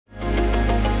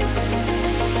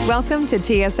Welcome to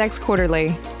TSX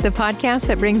Quarterly, the podcast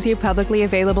that brings you publicly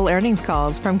available earnings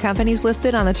calls from companies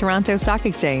listed on the Toronto Stock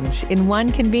Exchange in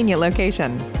one convenient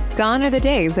location. Gone are the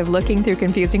days of looking through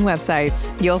confusing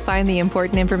websites. You'll find the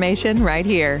important information right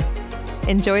here.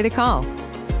 Enjoy the call.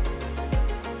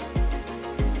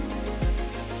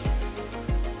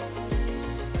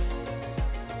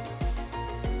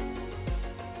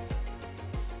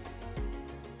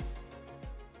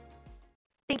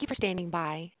 Thank you for standing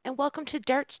by, and welcome to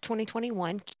DIRTT's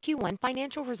 2021 Q1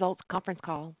 Financial Results Conference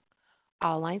Call.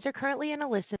 All lines are currently in a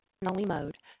listen-only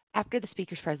mode. After the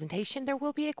speaker's presentation, there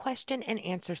will be a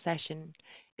question-and-answer session.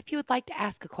 If you would like to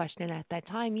ask a question at that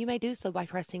time, you may do so by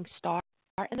pressing star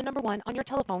and the number 1 on your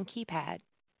telephone keypad.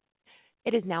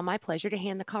 It is now my pleasure to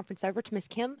hand the conference over to Ms.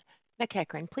 Kim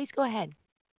MacEachern. Please go ahead.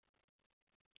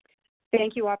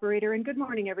 Thank you, operator, and good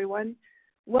morning, everyone.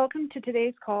 Welcome to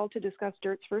today's call to discuss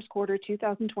DIRTT's first quarter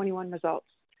 2021 results.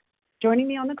 Joining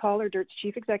me on the call are DIRTT's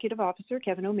Chief Executive Officer,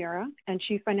 Kevin O'Meara, and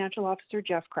Chief Financial Officer,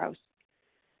 Jeff Krause.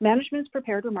 Management's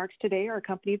prepared remarks today are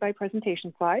accompanied by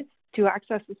presentation slides. To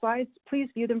access the slides, please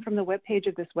view them from the webpage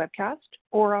of this webcast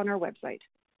or on our website.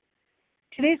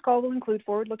 Today's call will include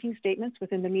forward-looking statements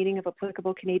within the meaning of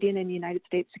applicable Canadian and United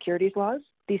States securities laws.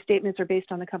 These statements are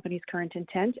based on the company's current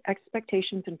intent,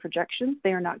 expectations, and projections.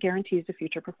 They are not guarantees of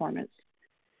future performance.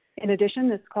 In addition,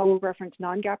 this call will reference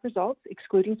non-GAAP results,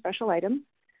 excluding special items.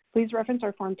 Please reference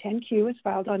our Form 10-Q as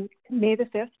filed on May the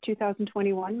 5th,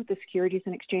 2021 with the Securities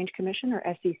and Exchange Commission, or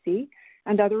SEC,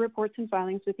 and other reports and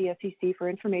filings with the SEC for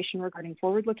information regarding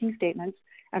forward-looking statements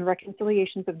and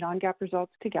reconciliations of non-GAAP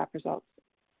results to GAAP results.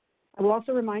 I will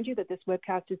also remind you that this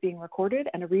webcast is being recorded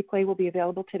and a replay will be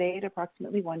available today at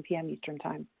approximately 1 p.m. Eastern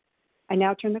Time. I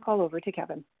now turn the call over to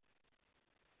Kevin.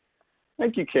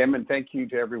 Thank you, Kim, and thank you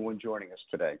to everyone joining us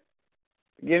today.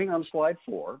 Beginning on slide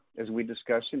 4, as we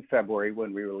discussed in February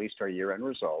when we released our year-end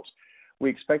results, we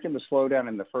expected a slowdown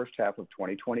in the first half of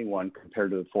 2021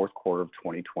 compared to the fourth quarter of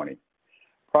 2020.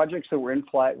 Projects that were in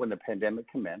flight when the pandemic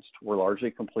commenced were largely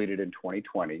completed in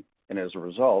 2020, and as a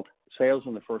result, sales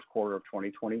in the first quarter of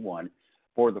 2021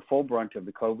 bore the full brunt of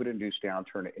the COVID-induced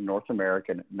downturn in North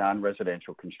American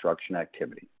non-residential construction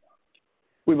activity.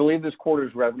 We believe this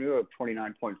quarter's revenue of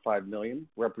 $29.5 million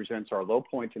represents our low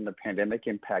point in the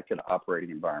pandemic-impacted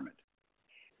operating environment.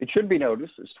 It should be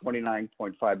noticed this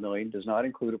 $29.5 million does not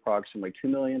include approximately $2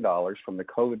 million from the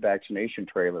COVID vaccination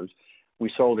trailers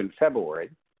we sold in February,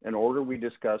 an order we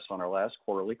discussed on our last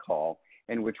quarterly call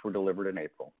and which were delivered in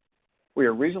April. We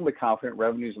are reasonably confident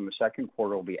revenues in the second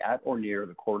quarter will be at or near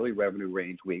the quarterly revenue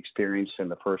range we experienced in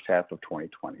the first half of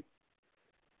 2020.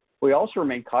 We also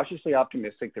remain cautiously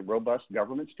optimistic that robust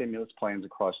government stimulus plans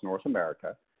across North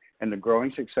America and the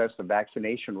growing success of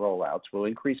vaccination rollouts will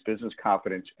increase business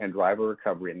confidence and drive a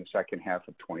recovery in the second half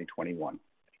of 2021.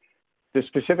 The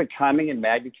specific timing and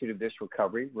magnitude of this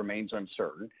recovery remains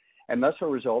uncertain, and thus our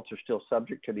results are still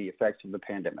subject to the effects of the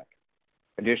pandemic.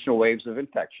 Additional waves of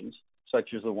infections,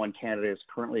 such as the one Canada is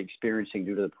currently experiencing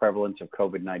due to the prevalence of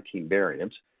COVID-19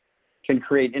 variants, can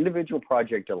create individual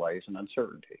project delays and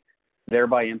uncertainty,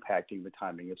 thereby impacting the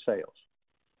timing of sales.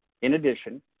 In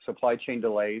addition, supply chain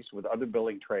delays with other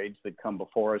building trades that come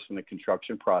before us in the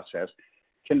construction process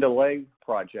can delay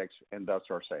projects and thus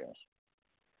our sales.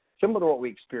 Similar to what we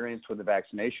experienced with the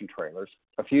vaccination trailers,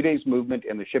 a few days movement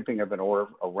in the shipping of an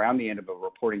order around the end of a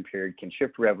reporting period can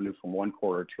shift revenue from one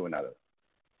quarter to another.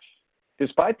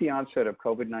 Despite the onset of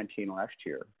COVID-19 last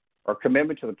year, our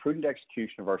commitment to the prudent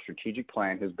execution of our strategic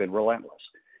plan has been relentless,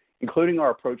 including our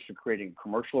approach to creating a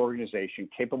commercial organization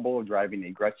capable of driving the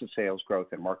aggressive sales growth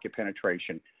and market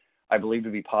penetration I believe to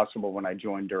be possible when I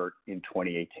joined DIRTT in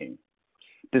 2018.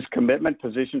 This commitment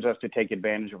positions us to take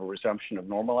advantage of a resumption of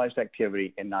normalized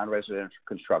activity in non-residential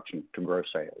construction to grow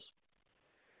sales.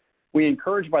 We are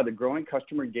encouraged by the growing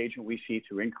customer engagement we see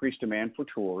through increased demand for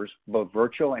tours, both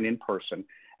virtual and in person,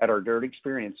 at our DIRTT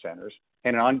Experience Centers,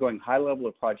 and an ongoing high level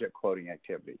of project quoting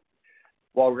activity.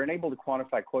 While we're unable to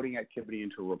quantify quoting activity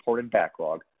into a reported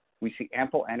backlog, we see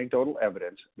ample anecdotal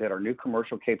evidence that our new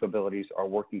commercial capabilities are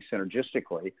working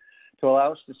synergistically to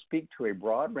allow us to speak to a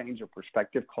broad range of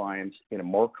prospective clients in a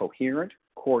more coherent,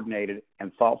 coordinated,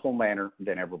 and thoughtful manner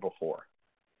than ever before.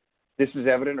 This is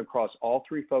evident across all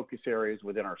 3 focus areas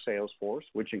within our sales force,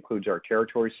 which includes our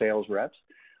territory sales reps,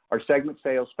 our segment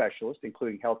sales specialists,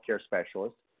 including healthcare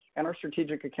specialists, and our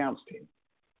strategic accounts team.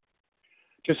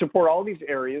 To support all these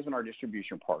areas and our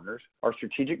distribution partners, our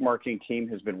strategic marketing team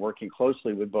has been working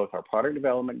closely with both our product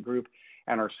development group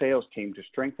and our sales team to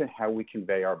strengthen how we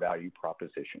convey our value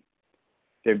proposition.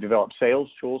 They've developed sales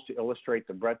tools to illustrate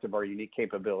the breadth of our unique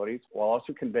capabilities while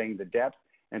also conveying the depth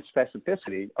and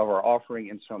specificity of our offering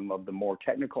in some of the more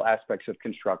technical aspects of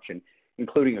construction,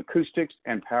 including acoustics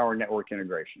and power network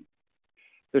integration.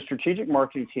 The strategic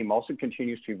marketing team also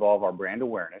continues to evolve our brand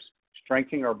awareness,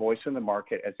 strengthening our voice in the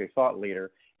market as a thought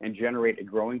leader and generate a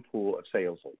growing pool of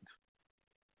sales leads.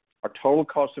 Our total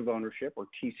cost of ownership, or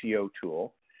TCO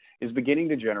tool, is beginning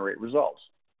to generate results.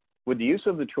 With the use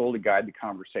of the tool to guide the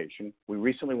conversation, we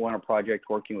recently won a project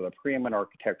working with a preeminent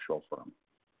architectural firm.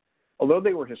 Although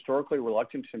they were historically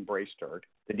reluctant to embrace DIRTT,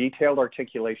 the detailed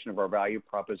articulation of our value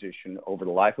proposition over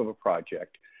the life of a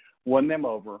project won them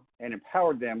over and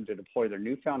empowered them to deploy their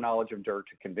newfound knowledge of DIRTT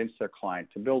to convince their client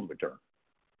to build with DIRTT.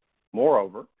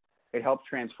 Moreover, it helped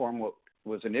transform what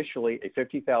was initially a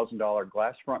 $50,000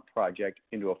 glass front project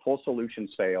into a full solution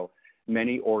sale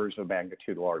many orders of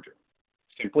magnitude larger.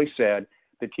 Simply said,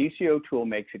 the TCO tool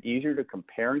makes it easier to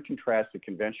compare and contrast the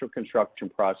conventional construction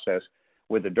process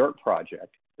with a DIRTT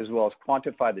project, as well as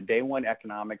quantify the day one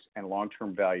economics and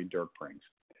long-term value DIRTT brings.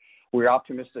 We are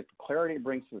optimistic the clarity it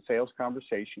brings to the sales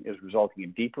conversation is resulting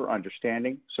in deeper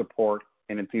understanding, support,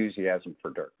 and enthusiasm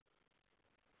for DIRTT.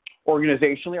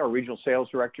 Organizationally, our regional sales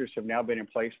directors have now been in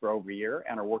place for over a year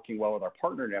and are working well with our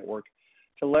partner network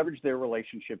to leverage their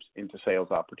relationships into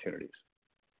sales opportunities.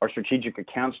 Our strategic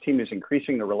accounts team is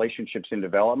increasing the relationships in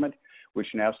development, which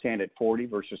now stand at 40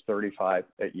 versus 35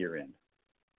 at year end.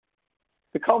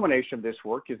 The culmination of this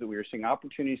work is that we are seeing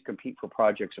opportunities compete for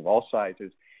projects of all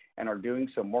sizes and are doing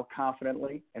so more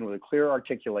confidently and with a clear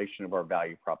articulation of our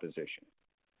value proposition.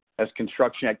 As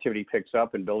construction activity picks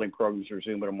up and building programs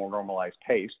resume at a more normalized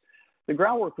pace, the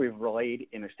groundwork we've laid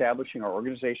in establishing our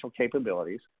organizational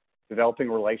capabilities, developing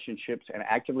relationships, and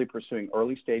actively pursuing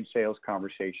early-stage sales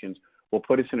conversations will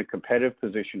put us in a competitive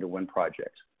position to win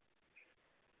projects.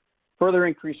 Further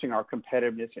increasing our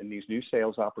competitiveness in these new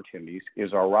sales opportunities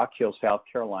is our Rock Hill, South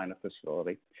Carolina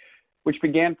facility, which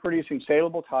began producing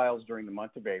saleable tiles during the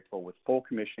month of April with full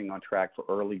commissioning on track for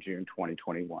early June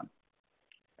 2021.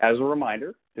 As a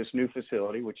reminder, this new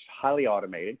facility, which is highly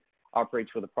automated,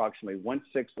 operates with approximately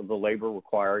 1/6 of the labor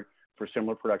required for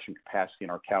similar production capacity in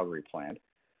our Calgary plant,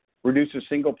 reduces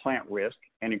single plant risk,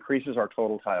 and increases our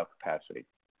total tile capacity.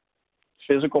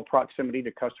 Physical proximity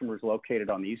to customers located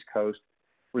on the East Coast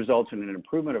results in an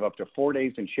improvement of up to 4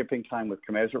 days in shipping time with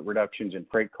commensurate reductions in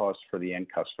freight costs for the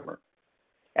end customer.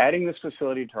 Adding this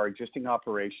facility to our existing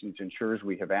operations ensures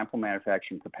we have ample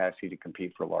manufacturing capacity to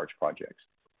compete for large projects.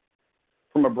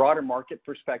 From a broader market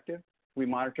perspective, we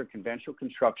monitor conventional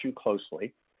construction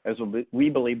closely, as we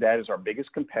believe that is our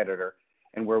biggest competitor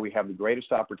and where we have the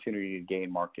greatest opportunity to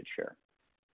gain market share.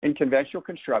 In conventional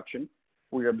construction,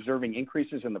 we are observing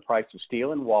increases in the price of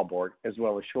steel and wallboard, as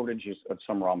well as shortages of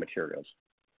some raw materials.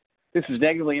 This is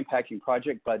negatively impacting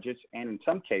project budgets and, in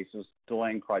some cases,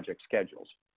 delaying project schedules.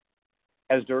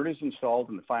 As DIRTT is installed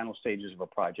in the final stages of a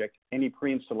project, any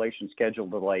pre-installation schedule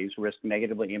delays risk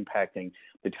negatively impacting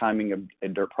the timing of a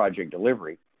DIRTT project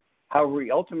delivery. However,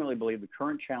 we ultimately believe the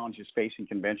current challenges facing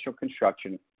conventional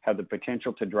construction have the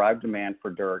potential to drive demand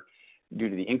for DIRTT due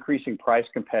to the increasing price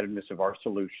competitiveness of our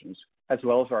solutions, as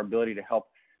well as our ability to help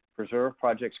preserve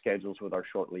project schedules with our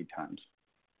short lead times.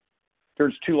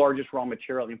 DIRTT's two largest raw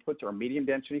material inputs are medium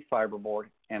density fiberboard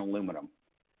and aluminum.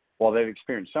 While they've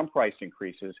experienced some price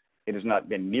increases, it has not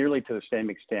been nearly to the same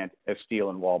extent as steel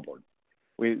and wallboard.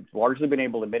 We've largely been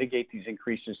able to mitigate these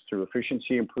increases through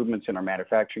efficiency improvements in our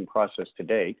manufacturing process to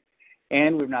date,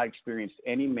 and we've not experienced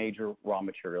any major raw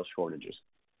material shortages.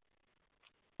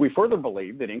 We further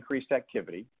believe that increased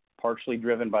activity, partially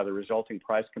driven by the resulting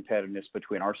price competitiveness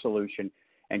between our solution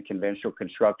and conventional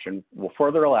construction, will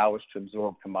further allow us to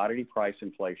absorb commodity price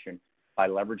inflation by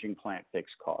leveraging plant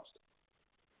fixed cost.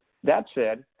 That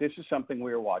said, this is something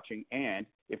we are watching, and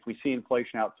if we see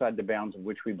inflation outside the bounds of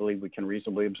which we believe we can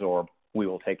reasonably absorb, we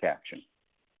will take action.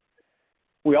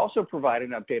 We also provide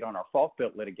an update on our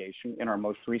Falkbuilt litigation in our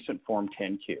most recent Form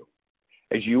 10-Q.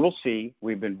 As you will see,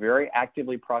 we've been very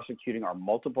actively prosecuting our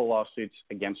multiple lawsuits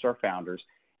against our founders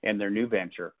and their new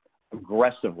venture,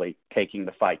 aggressively taking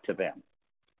the fight to them.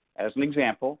 As an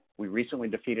example, we recently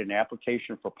defeated an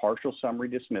application for partial summary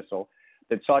dismissal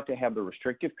that sought to have the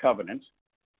restrictive covenants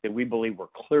that we believe were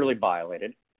clearly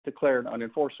violated declared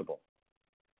unenforceable.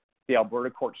 The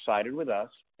Alberta court sided with us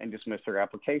and dismissed their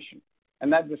application,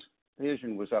 and that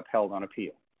decision was upheld on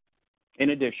appeal.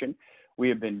 In addition, we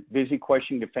have been busy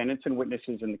questioning defendants and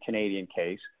witnesses in the Canadian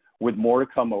case, with more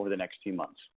to come over the next few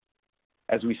months.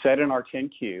 As we said in our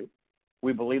 10-Q,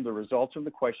 we believe the results of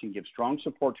the question give strong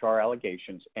support to our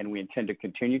allegations, and we intend to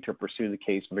continue to pursue the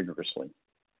case vigorously.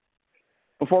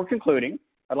 Before concluding,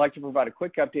 I'd like to provide a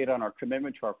quick update on our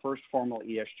commitment to our first formal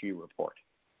ESG report.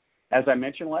 As I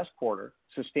mentioned last quarter,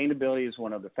 sustainability is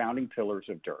one of the founding pillars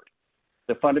of DIRTT.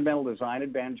 The fundamental design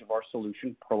advantage of our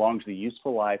solution prolongs the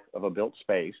useful life of a built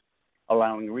space,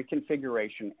 allowing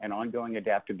reconfiguration and ongoing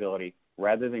adaptability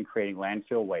rather than creating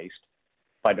landfill waste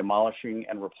by demolishing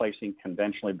and replacing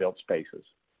conventionally built spaces.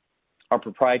 Our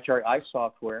proprietary ICE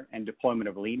software and deployment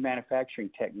of lean manufacturing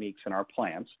techniques in our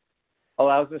plants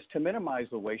allows us to minimize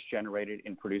the waste generated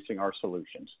in producing our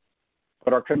solutions.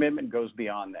 But our commitment goes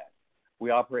beyond that. We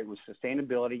operate with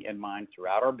sustainability in mind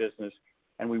throughout our business,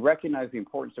 and we recognize the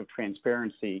importance of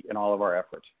transparency in all of our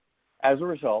efforts. As a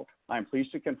result, I am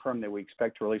pleased to confirm that we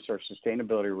expect to release our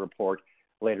sustainability report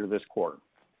later this quarter.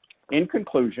 In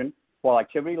conclusion, while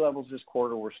activity levels this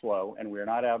quarter were slow and we are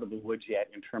not out of the woods yet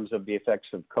in terms of the effects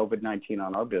of COVID-19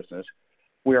 on our business,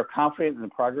 we are confident in the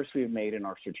progress we have made in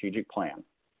our strategic plan.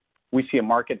 We see a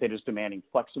market that is demanding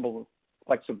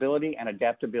flexibility and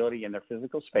adaptability in their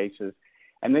physical spaces,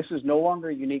 and this is no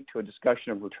longer unique to a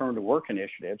discussion of return to work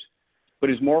initiatives, but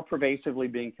is more pervasively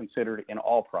being considered in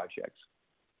all projects.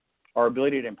 Our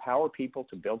ability to empower people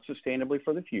to build sustainably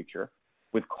for the future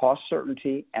with cost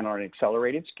certainty and on an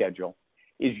accelerated schedule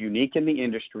is unique in the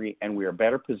industry, and we are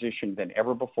better positioned than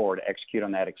ever before to execute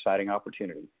on that exciting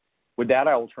opportunity. With that,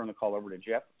 I will turn the call over to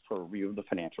Jeff for a review of the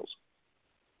financials.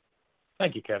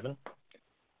 Thank you, Kevin.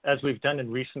 As we've done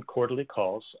in recent quarterly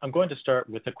calls, I'm going to start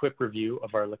with a quick review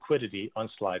of our liquidity on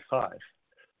slide 5.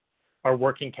 Our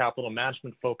working capital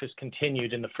management focus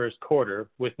continued in the first quarter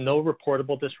with no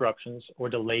reportable disruptions or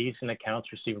delays in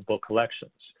accounts receivable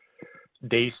collections.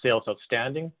 Days sales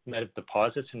outstanding, net of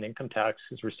deposits and income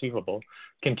taxes receivable,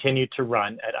 continued to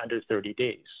run at under 30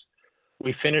 days.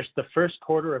 We finished the first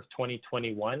quarter of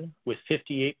 2021 with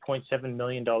 $58.7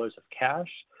 million of cash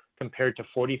compared to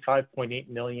 $45.8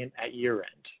 million at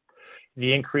year-end.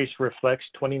 The increase reflects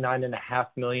 $29.5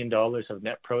 million of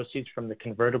net proceeds from the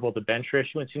convertible debenture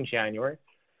issuance in January,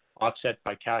 offset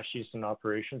by cash used in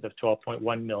operations of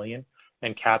 $12.1 million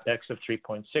and CapEx of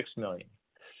 $3.6 million.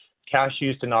 Cash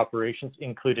used in operations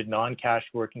included non-cash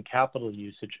working capital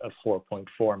usage of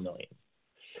 $4.4 million.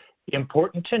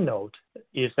 Important to note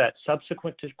is that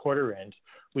subsequent to quarter end,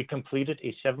 we completed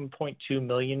a $7.2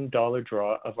 million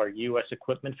draw of our U.S.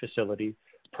 equipment facility,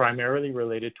 primarily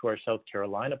related to our South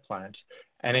Carolina plant,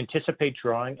 and anticipate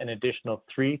drawing an additional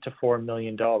 $3 to $4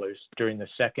 million during the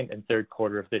second and third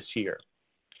quarter of this year.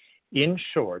 In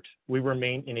short, we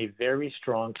remain in a very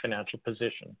strong financial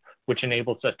position, which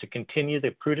enables us to continue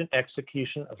the prudent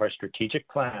execution of our strategic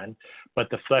plan, but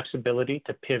the flexibility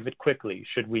to pivot quickly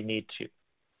should we need to.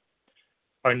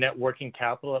 Our net working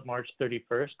capital at March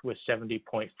 31st was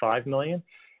 $70.5 million,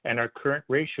 and our current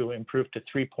ratio improved to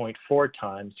 3.4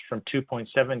 times from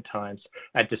 2.7 times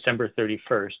at December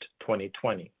 31st,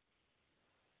 2020.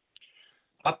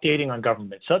 Updating on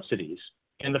government subsidies,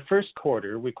 in the first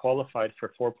quarter, we qualified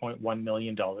for $4.1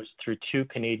 million through 2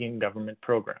 Canadian government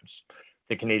programs,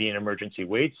 the Canadian Emergency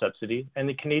Wage Subsidy and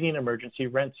the Canadian Emergency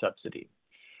Rent Subsidy.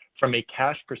 From a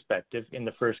cash perspective, in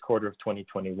the first quarter of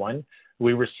 2021,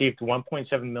 we received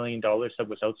 $1.7 million that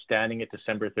was outstanding at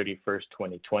December 31st,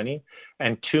 2020,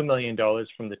 and $2 million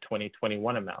from the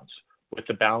 2021 amounts, with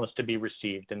the balance to be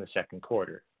received in the second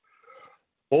quarter.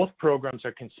 Both programs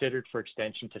are considered for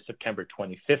extension to September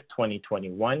 25th,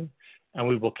 2021, and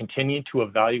we will continue to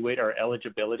evaluate our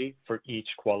eligibility for each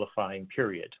qualifying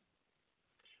period.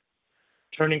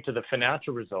 Turning to the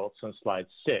financial results on slide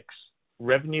 6,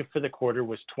 revenue for the quarter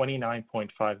was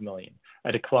 $29.5 million,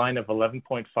 a decline of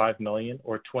 $11.5 million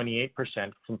or 28%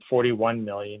 from $41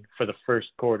 million for the first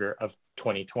quarter of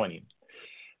 2020.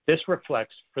 This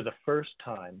reflects for the first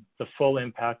time the full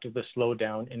impact of the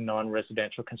slowdown in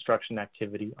non-residential construction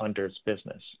activity on DIRTT's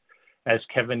business. As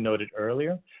Kevin noted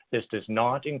earlier, this does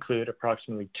not include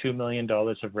approximately $2 million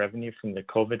of revenue from the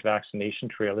COVID vaccination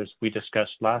trailers we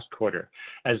discussed last quarter,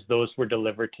 as those were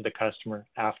delivered to the customer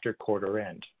after quarter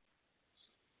end.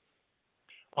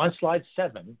 On slide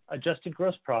 7, adjusted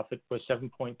gross profit was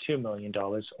 $7.2 million,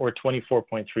 or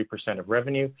 24.3% of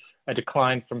revenue, a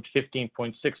decline from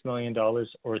 $15.6 million,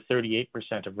 or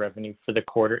 38% of revenue for the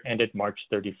quarter ended March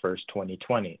 31st,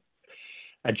 2020.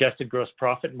 Adjusted gross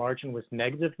profit margin was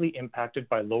negatively impacted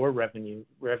by lower revenue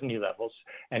levels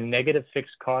and negative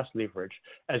fixed cost leverage,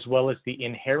 as well as the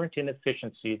inherent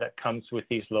inefficiency that comes with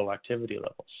these low activity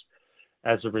levels.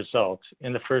 As a result,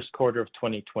 in the first quarter of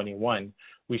 2021,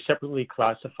 we separately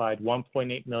classified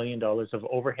 $1.8 million of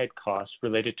overhead costs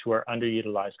related to our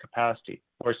underutilized capacity,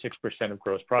 or 6% of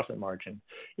gross profit margin,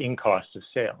 in cost of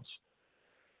sales.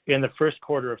 In the first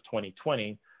quarter of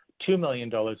 2020, $2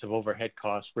 million of overhead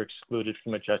costs were excluded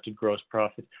from adjusted gross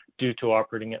profit due to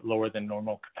operating at lower than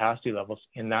normal capacity levels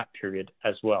in that period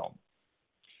as well.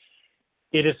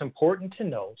 It is important to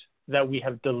note that we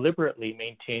have deliberately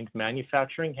maintained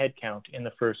manufacturing headcount in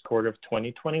the first quarter of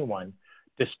 2021,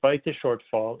 despite the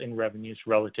shortfall in revenues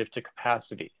relative to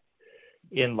capacity.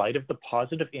 In light of the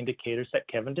positive indicators that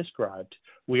Kevin described,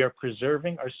 we are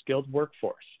preserving our skilled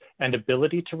workforce and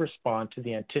ability to respond to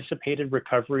the anticipated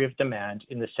recovery of demand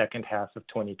in the second half of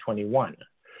 2021.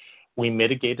 We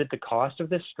mitigated the cost of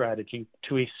this strategy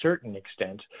to a certain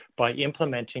extent by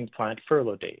implementing plant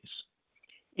furlough days.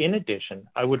 In addition,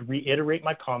 I would reiterate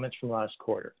my comments from last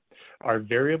quarter. Our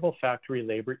variable factory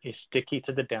labor is sticky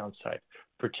to the downside,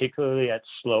 particularly at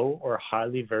slow or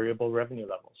highly variable revenue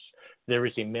levels. There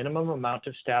is a minimum amount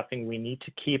of staffing we need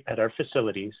to keep at our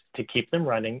facilities to keep them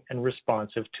running and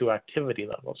responsive to activity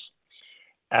levels.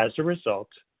 As a result,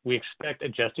 we expect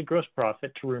adjusted gross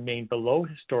profit to remain below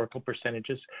historical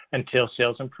percentages until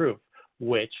sales improve,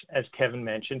 which, as Kevin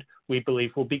mentioned, we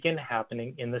believe will begin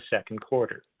happening in the second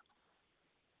quarter.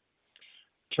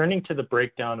 Turning to the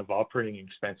breakdown of operating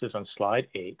expenses on slide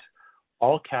 8,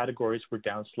 all categories were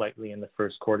down slightly in the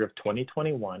first quarter of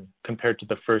 2021 compared to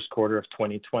the first quarter of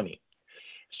 2020.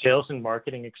 Sales and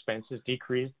marketing expenses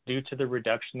decreased due to the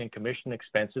reduction in commission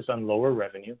expenses on lower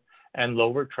revenue and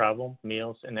lower travel,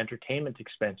 meals, and entertainment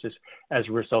expenses as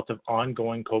a result of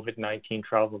ongoing COVID-19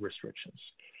 travel restrictions.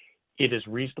 It is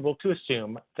reasonable to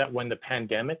assume that when the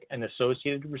pandemic and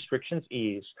associated restrictions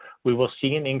ease, we will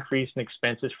see an increase in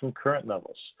expenses from current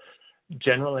levels.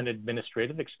 General and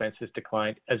administrative expenses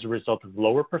declined as a result of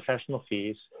lower professional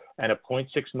fees and a $0.6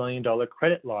 million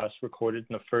credit loss recorded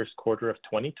in the first quarter of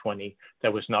 2020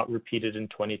 that was not repeated in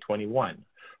 2021,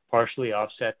 partially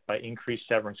offset by increased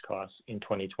severance costs in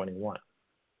 2021.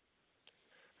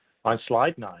 On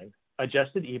slide 9,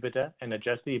 adjusted EBITDA and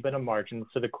adjusted EBITDA margin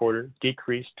for the quarter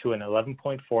decreased to an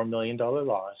 $11.4 million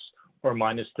loss, or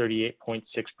minus 38.6%,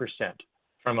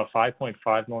 from a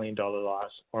 $5.5 million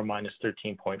loss, or minus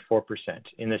 13.4%,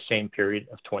 in the same period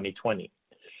of 2020.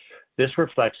 This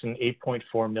reflects an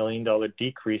 $8.4 million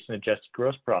decrease in adjusted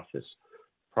gross profits,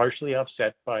 partially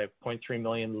offset by a $0.3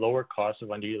 million lower cost of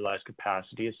underutilized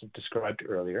capacity, as described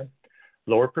earlier,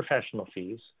 lower professional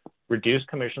fees, reduced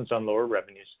commissions on lower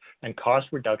revenues, and cost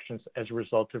reductions as a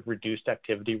result of reduced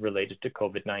activity related to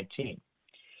COVID-19.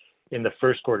 In the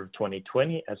first quarter of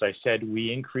 2020, as I said,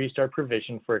 we increased our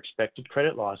provision for expected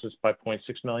credit losses by $0.6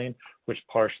 million, which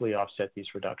partially offset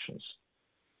these reductions.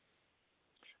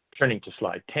 Turning to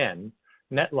slide 10,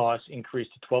 net loss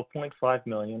increased to $12.5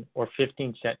 million, or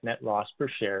 15-cent net loss per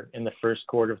share in the first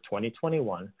quarter of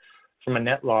 2021, from a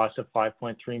net loss of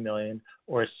 $5.3 million,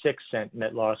 or a 6-cent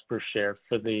net loss per share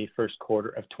for the first quarter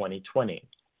of 2020.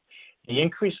 The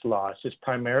increased loss is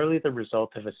primarily the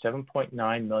result of a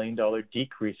 $7.9 million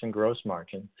decrease in gross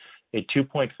margin, a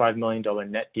 $2.5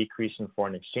 million net decrease in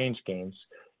foreign exchange gains,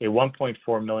 a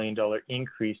 $1.4 million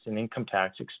increase in income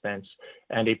tax expense,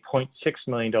 and a $0.6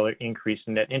 million increase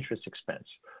in net interest expense,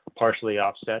 partially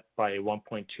offset by a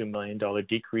 $1.2 million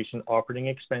decrease in operating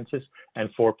expenses and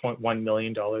 $4.1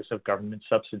 million of government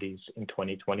subsidies in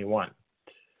 2021.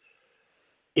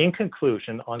 In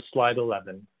conclusion, on slide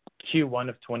 11, Q1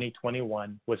 of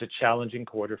 2021 was a challenging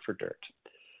quarter for DIRTT.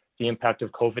 The impact of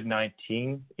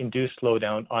COVID-19 induced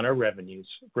slowdown on our revenues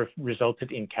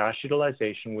resulted in cash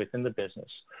utilization within the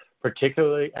business,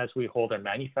 particularly as we hold our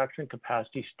manufacturing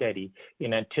capacity steady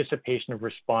in anticipation of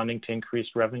responding to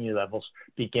increased revenue levels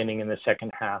beginning in the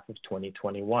second half of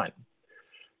 2021.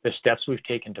 The steps we've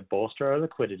taken to bolster our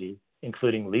liquidity,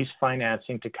 including lease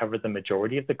financing to cover the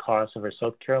majority of the costs of our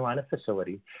South Carolina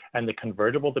facility and the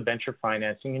convertible debenture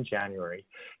financing in January,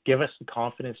 give us the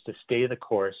confidence to stay the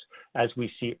course as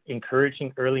we see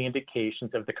encouraging early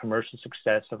indications of the commercial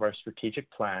success of our strategic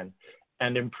plan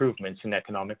and improvements in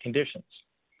economic conditions.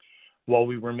 While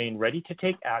we remain ready to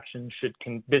take action should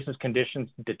business conditions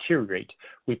deteriorate,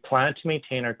 we plan to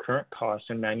maintain our current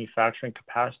costs and manufacturing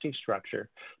capacity structure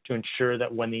to ensure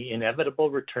that when the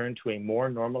inevitable return to a more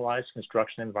normalized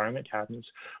construction environment happens,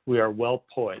 we are well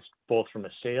poised, both from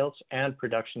a sales and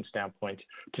production standpoint,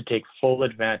 to take full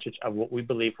advantage of what we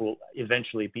believe will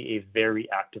eventually be a very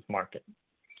active market.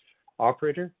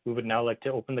 Operator, we would now like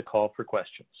to open the call for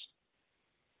questions.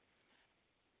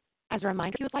 As a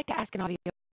reminder, if you would like to ask an audio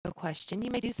question,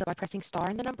 you may do so by pressing star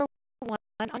and the number 1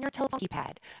 on your telephone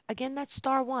keypad. Again, that's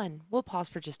star 1. We'll pause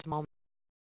for just a moment.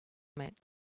 The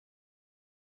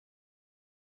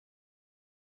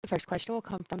first question will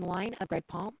come from the line of Greg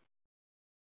Palm.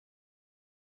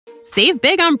 Save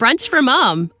big on brunch for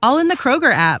mom, all in the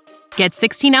Kroger app. Get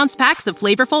 16-ounce packs of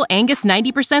flavorful Angus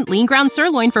 90% lean ground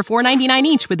sirloin for $4.99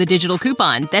 each with a digital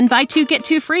coupon. Then buy 2, get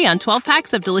 2 free on 12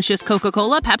 packs of delicious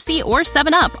Coca-Cola, Pepsi, or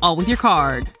 7-Up, all with your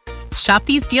card. Shop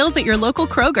these deals at your local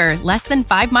Kroger, less than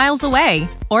 5 miles away.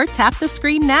 Or tap the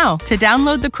screen now to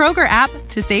download the Kroger app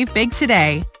to save big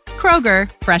today.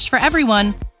 Kroger, fresh for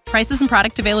everyone. Prices and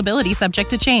product availability subject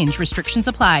to change. Restrictions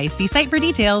apply. See site for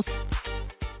details.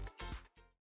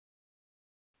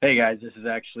 Hey guys, this is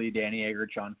actually Danny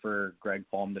Agrich on for Greg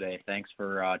Palm today. Thanks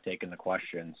for taking the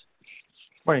questions.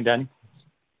 Morning, Danny.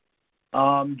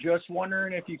 Just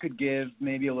wondering if you could give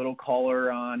maybe a little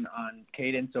color on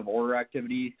cadence of order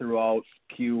activity throughout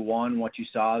Q1, what you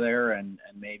saw there, and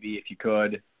maybe if you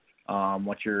could,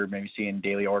 what you're maybe seeing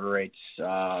daily order rates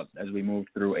as we move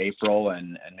through April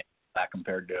and maybe that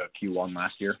compared to Q1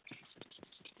 last year.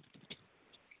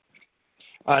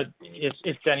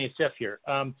 It's Danny. It's Jeff here.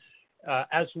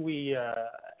 As we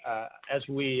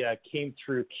came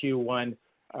through Q1,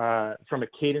 from a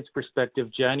cadence perspective,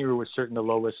 January was certainly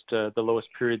the lowest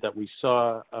period that we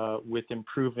saw, with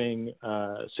improving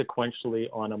sequentially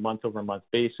on a month-over-month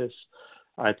basis.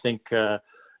 I think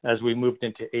as we moved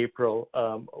into April,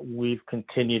 we've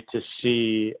continued to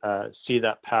see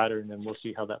that pattern, and we'll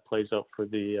see how that plays out for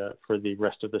the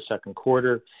rest of the second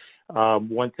quarter.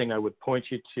 One thing I would point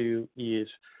you to is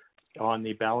on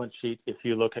the balance sheet, if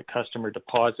you look at customer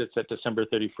deposits at December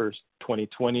 31st,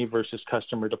 2020 versus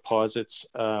customer deposits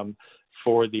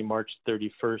for the March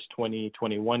 31st,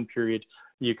 2021 period,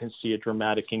 you can see a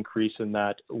dramatic increase in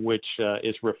that, which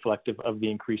is reflective of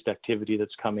the increased activity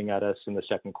that's coming at us in the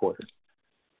second quarter.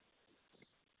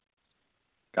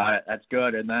 Got it. That's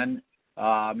good. And then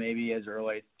maybe as it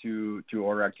relates to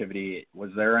order activity,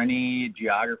 was there any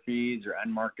geographies or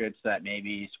end markets that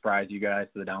maybe surprised you guys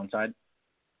to the downside?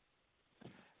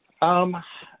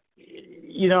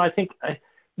 I think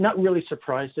not really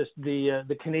surprised us.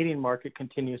 The Canadian market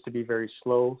continues to be very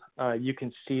slow. You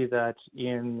can see that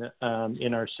in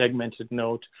our segmented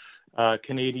note. The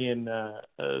Canadian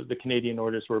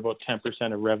orders were about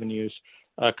 10% of revenues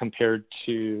compared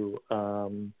to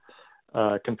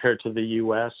the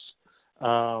U.S.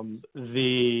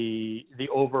 The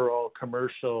overall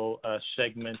commercial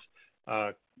segment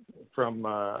from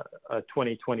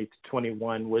 2020 to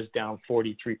 21 was down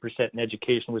 43%, and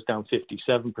education was down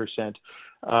 57%.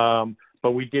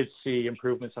 But we did see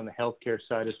improvements on the healthcare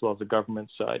side as well as the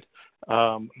government side.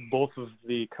 Both of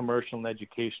the commercial and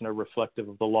education are reflective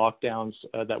of the lockdowns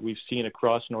that we've seen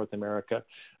across North America.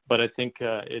 But I think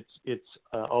it's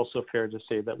also fair to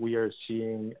say that we are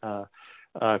seeing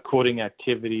quoting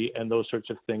activity and those sorts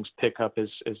of things pick up as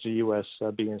the U.S.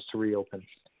 begins to reopen.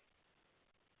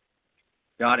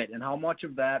 Got it. And how much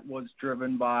of that was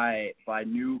driven by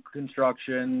new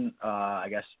construction, I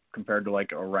guess, compared to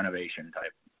like a renovation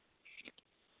type?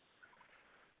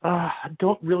 I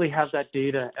don't really have that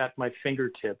data at my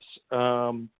fingertips.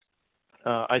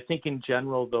 I think in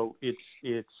general, though,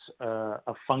 it's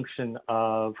a function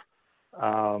of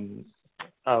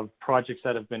projects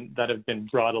that have been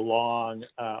brought along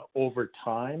over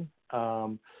time.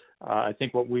 I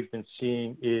think what we've been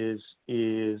seeing is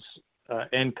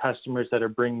end customers that are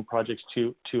bringing projects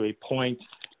to a point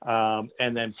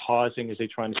and then pausing as they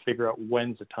try to figure out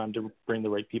when's the time to bring the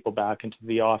right people back into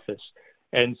the office.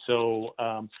 And so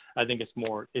I think it's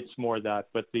more that.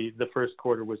 But the first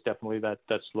quarter was definitely that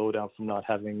slowdown from not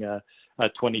having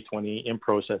 2020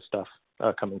 in-process stuff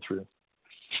coming through.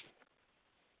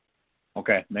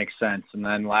 Okay, makes sense. And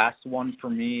then last one for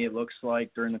me, it looks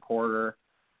like during the quarter,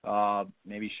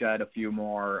 maybe shed a few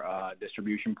more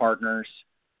distribution partners.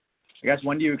 I guess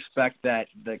when do you expect that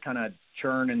the kind of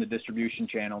churn in the distribution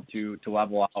channel to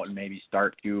level out and maybe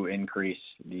start to increase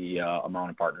the amount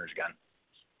of partners again?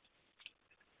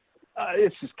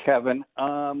 This is Kevin.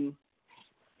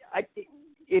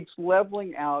 It's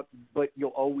leveling out, but you'll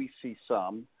always see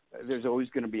some. There's always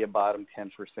going to be a bottom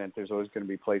 10%. There's always going to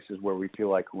be places where we feel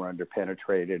like we're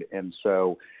underpenetrated. And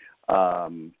so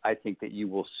I think that you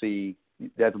will see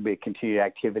that will be a continued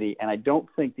activity. And I don't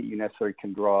think that you necessarily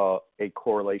can draw a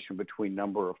correlation between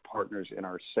number of partners in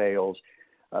our sales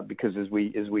because as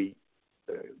we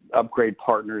upgrade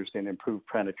partners and improve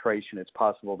penetration, it's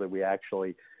possible that we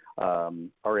actually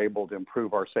are able to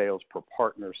improve our sales per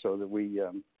partner so that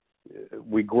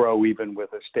we grow even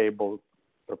with a stable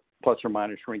or plus or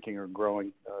minus shrinking or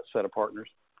growing set of partners.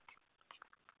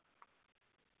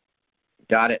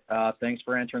 Got it. Thanks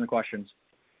for answering the questions.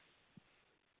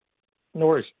 No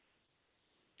worries.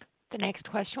 The next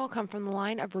question will come from the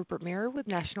line of Rupert Merer with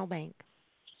National Bank.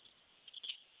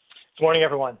 Good morning,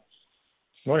 everyone.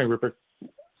 Morning, Rupert.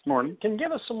 Morning. Can you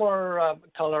give us some more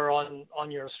color on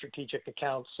your strategic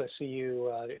accounts? I see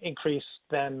you increased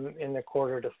them in the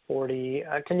quarter to 40.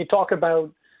 Can you talk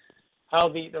about how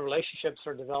the relationships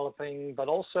are developing, but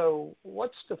also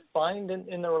what's defined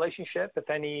in the relationship, if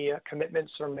any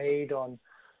commitments are made on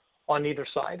either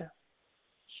side?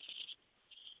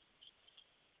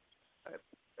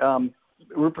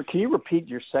 Rupert, can you repeat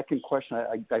your second question?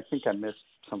 I think I missed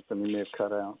something we may have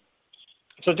cut out.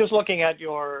 So just looking at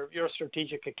your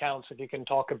strategic accounts, if you can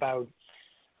talk about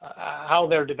how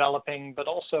they're developing, but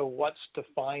also what's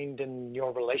defined in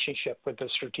your relationship with the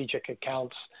strategic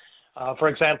accounts. For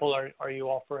example, are you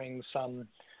offering some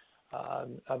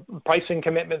pricing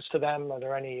commitments to them? Are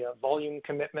there any volume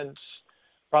commitments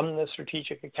from the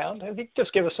strategic account? I think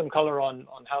just give us some color on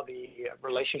how the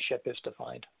relationship is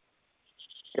defined.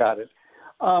 Got it.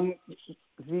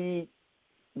 The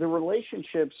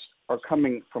relationships are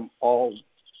coming from all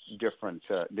different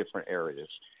areas.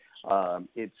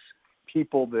 It's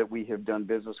people that we have done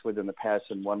business with in the past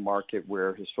in one market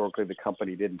where historically the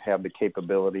company didn't have the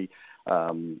capability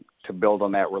to build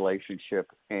on that relationship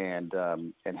and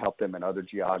help them in other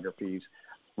geographies.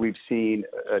 We've seen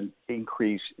an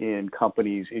increase in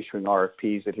companies issuing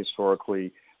RFPs that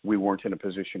historically we weren't in a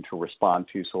position to respond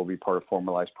to, so we'll be part of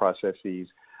formalized processes.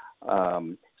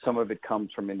 Some of it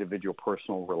comes from individual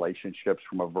personal relationships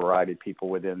from a variety of people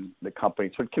within the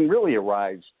company. So it can really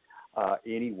arise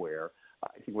anywhere.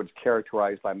 I think what's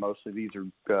characterized by most of these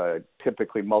are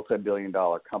typically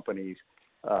multi-billion-dollar companies,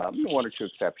 one or two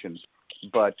exceptions,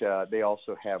 but they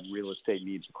also have real estate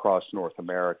needs across North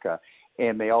America,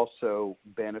 and they also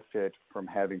benefit from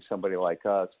having somebody like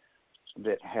us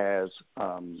that has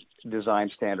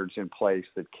design standards in place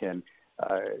that can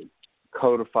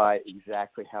codify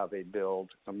exactly how they build.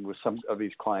 With some of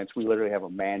these clients, we literally have a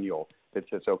manual that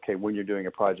says, okay, when you're doing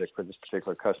a project for this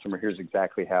particular customer, here's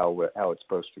exactly how it's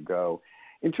supposed to go.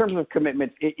 In terms of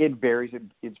commitment, it varies.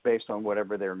 It's based on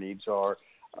whatever their needs are.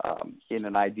 In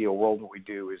an ideal world, what we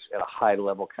do is at a high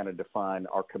level kind of define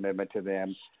our commitment to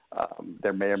them.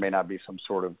 There may or may not be some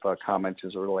sort of comments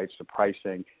as it relates to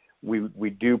pricing. We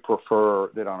do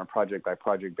prefer that on a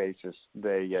project-by-project basis,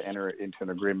 they enter into an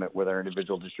agreement with our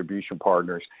individual distribution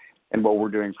partners. And what we're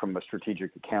doing from a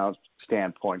strategic account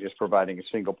standpoint is providing a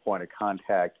single point of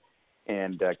contact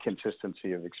and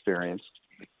consistency of experience.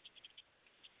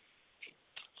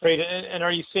 Great. And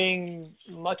are you seeing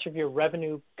much of your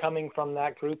revenue coming from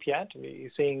that group yet? Are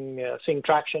you seeing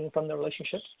traction from the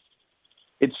relationships?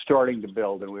 It's starting to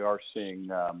build, and we are seeing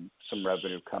some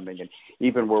revenue coming. And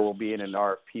even where we'll be in an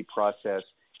RFP process,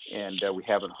 and we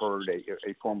haven't heard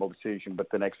a formal decision, but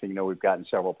the next thing you know, we've gotten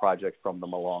several projects from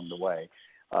them along the way.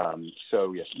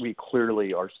 So yes, we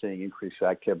clearly are seeing increased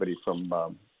activity from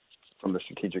the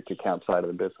strategic account side of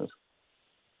the business.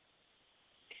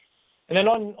 And then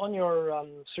on your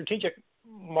strategic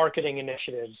marketing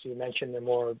initiatives, you mentioned they're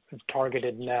more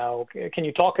targeted now. Can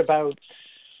you talk about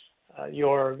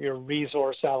your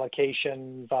resource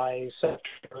allocation by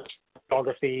sector,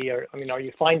 geography? Are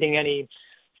you finding any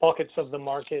pockets of the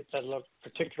market that look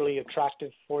particularly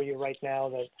attractive for you right now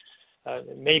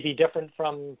that may be different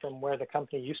from where the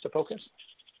company used to focus?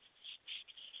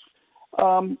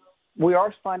 We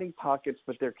are finding pockets,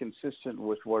 but they're consistent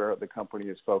with where the company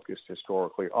is focused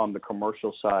historically. On the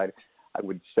commercial side, I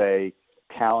would say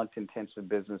talent-intensive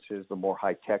businesses, the more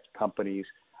high-tech companies,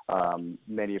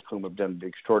 many of whom have done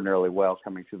extraordinarily well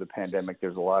coming through the pandemic.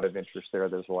 There's a lot of interest there.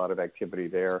 There's a lot of activity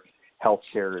there.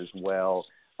 Healthcare as well.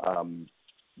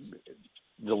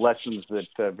 The lessons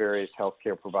that various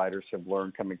healthcare providers have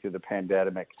learned coming through the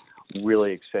pandemic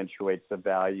really accentuates the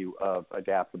value of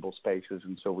adaptable spaces,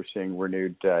 and so we're seeing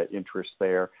renewed interest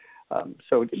there.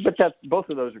 But both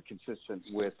of those are consistent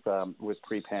with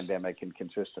pre-pandemic and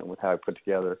consistent with how I put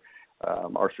together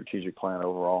our strategic plan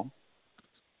overall.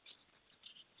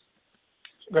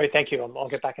 Great, thank you. I'll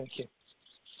get back in the queue.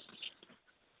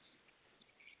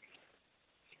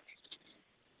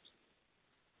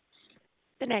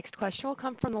 The next question will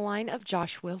come from the line of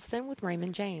Josh Wilson with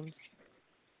Raymond James.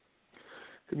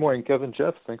 Good morning, Kevin,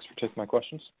 Jeff. Thanks for taking my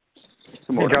questions.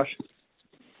 Good morning, Josh.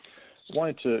 I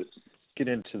wanted to get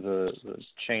into the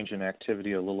change in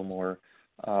activity a little more.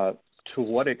 To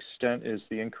what extent is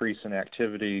the increase in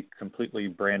activity completely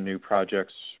brand new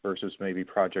projects versus maybe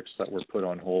projects that were put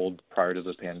on hold prior to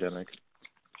the pandemic?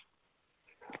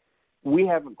 We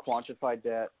haven't quantified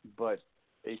that, but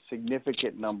a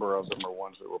significant number of them are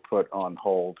ones that were put on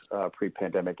hold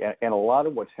pre-pandemic. And a lot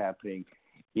of what's happening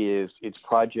is it's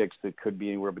projects that could be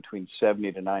anywhere between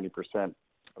 70 to 90%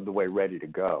 of the way ready to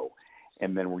go.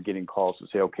 And then we're getting calls to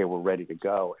say, okay, we're ready to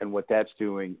go. And what that's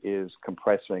doing is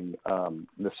compressing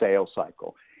the sales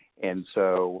cycle. And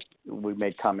so we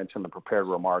made comments in the prepared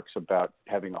remarks about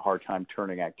having a hard time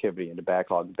turning activity into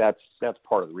backlog. That's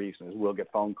part of the reason is we'll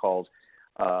get phone calls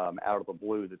out of the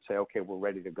blue that say, okay, we're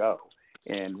ready to go,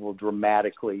 and will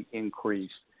dramatically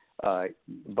increase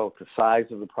both the size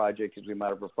of the project as we might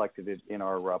have reflected it in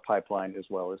our pipeline as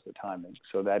well as the timing.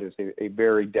 So that is a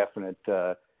very definite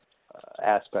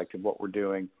aspect of what we're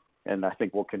doing, and I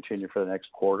think we'll continue for the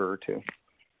next quarter or two.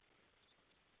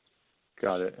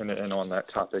 Got it. And on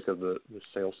that topic of the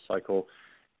sales cycle,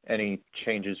 any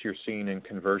changes you're seeing in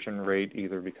conversion rate,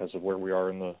 either because of where we are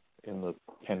in the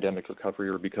pandemic recovery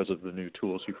or because of the new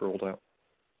tools you've rolled out?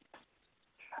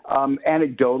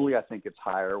 Anecdotally, I think it's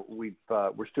higher.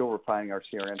 We're still refining our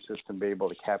CRM system to be able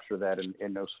to capture that and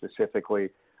know specifically,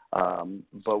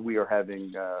 but we are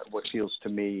having what feels to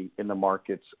me in the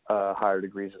markets higher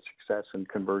degrees of success and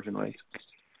conversion rates.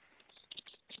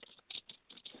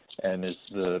 And is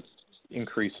the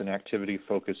increase in activity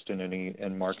focused in any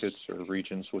end markets or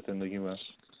regions within the U.S.?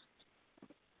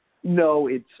 No,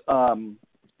 it's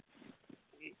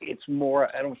more,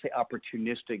 I don't want to say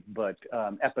opportunistic, but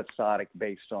episodic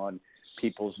based on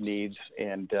people's needs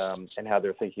and how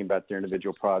they're thinking about their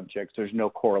individual projects. There's no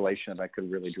correlation that I could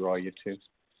really draw you to.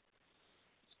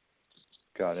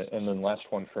 Got it. And then last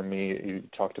one for me, you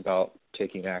talked about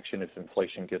taking action if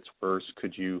inflation gets worse.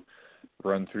 Could you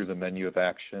run through the menu of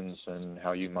actions and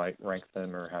how you might rank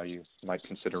them or how you might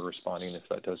consider responding if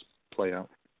that does play out?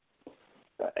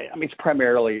 I mean, it's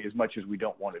primarily, as much as we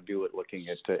don't want to do it, looking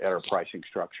at our pricing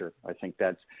structure. I think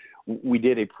we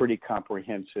did a pretty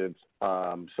comprehensive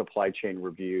supply chain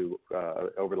review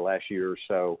over the last year or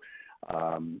so,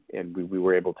 and we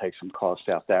were able to take some costs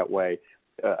out that way.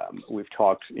 We've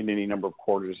talked in any number of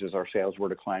quarters as our sales were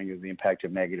declining as the impact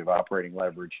of negative operating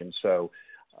leverage, and so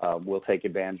we'll take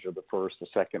advantage of the first, the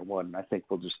second one, and I think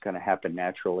will just kind of happen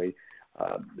naturally.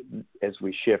 As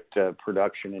we shift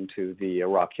production into the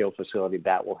Rock Hill facility,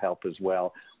 that will help as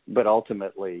well. But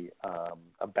ultimately,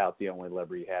 about the only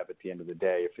lever you have at the end of the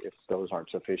day, if those aren't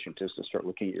sufficient, is to start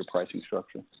looking at your pricing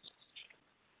structure.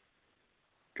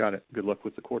 Got it. Good luck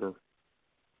with the quarter.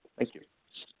 Thank you.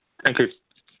 Thank you.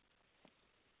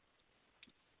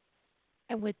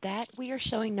 And with that, we are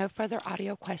showing no further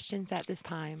audio questions at this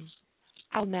time.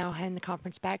 I'll now hand the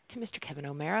conference back to Mr. Kevin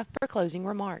O'Meara for closing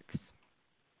remarks.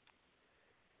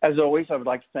 As always, I would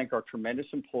like to thank our tremendous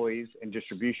employees and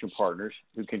distribution partners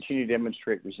who continue to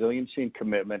demonstrate resiliency and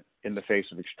commitment in the face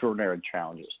of extraordinary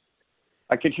challenges.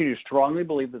 I continue to strongly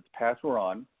believe that the path we're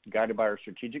on, guided by our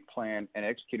strategic plan and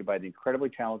executed by the incredibly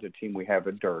talented team we have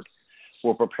at DIRTT,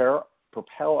 will propel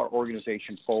our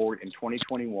organization forward in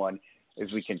 2021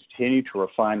 as we continue to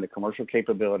refine the commercial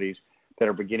capabilities that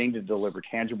are beginning to deliver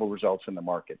tangible results in the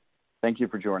market. Thank you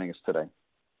for joining us today.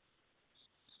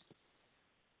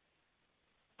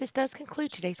 This does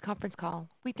conclude today's conference call.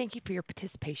 We thank you for your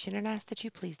participation and ask that you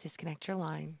please disconnect your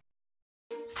line.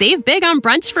 Save big on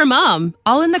brunch for mom,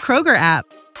 all in the Kroger app.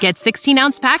 Get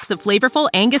 16-ounce packs of flavorful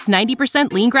Angus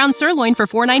 90% lean ground sirloin for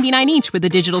 $4.99 each with a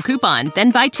digital coupon.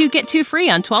 Then buy 2, get 2 free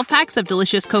on 12 packs of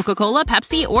delicious Coca-Cola,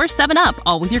 Pepsi, or 7-Up,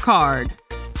 all with your card.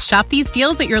 Shop these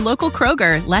deals at your local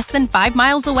Kroger, less than 5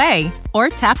 miles away. Or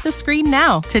tap the screen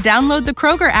now to download the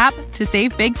Kroger app to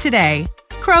save big today.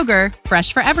 Kroger,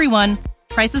 fresh for everyone.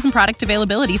 Prices and product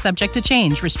availability subject to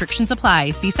change. Restrictions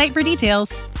apply. See site for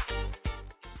details.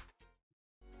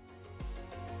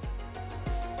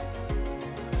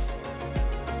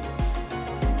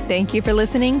 Thank you for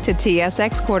listening to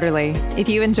TSX Quarterly. If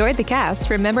you enjoyed the cast,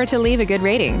 remember to leave a good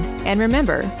rating. And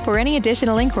remember, for any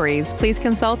additional inquiries, please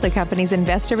consult the company's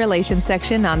investor relations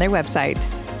section on their website.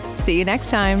 See you next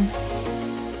time.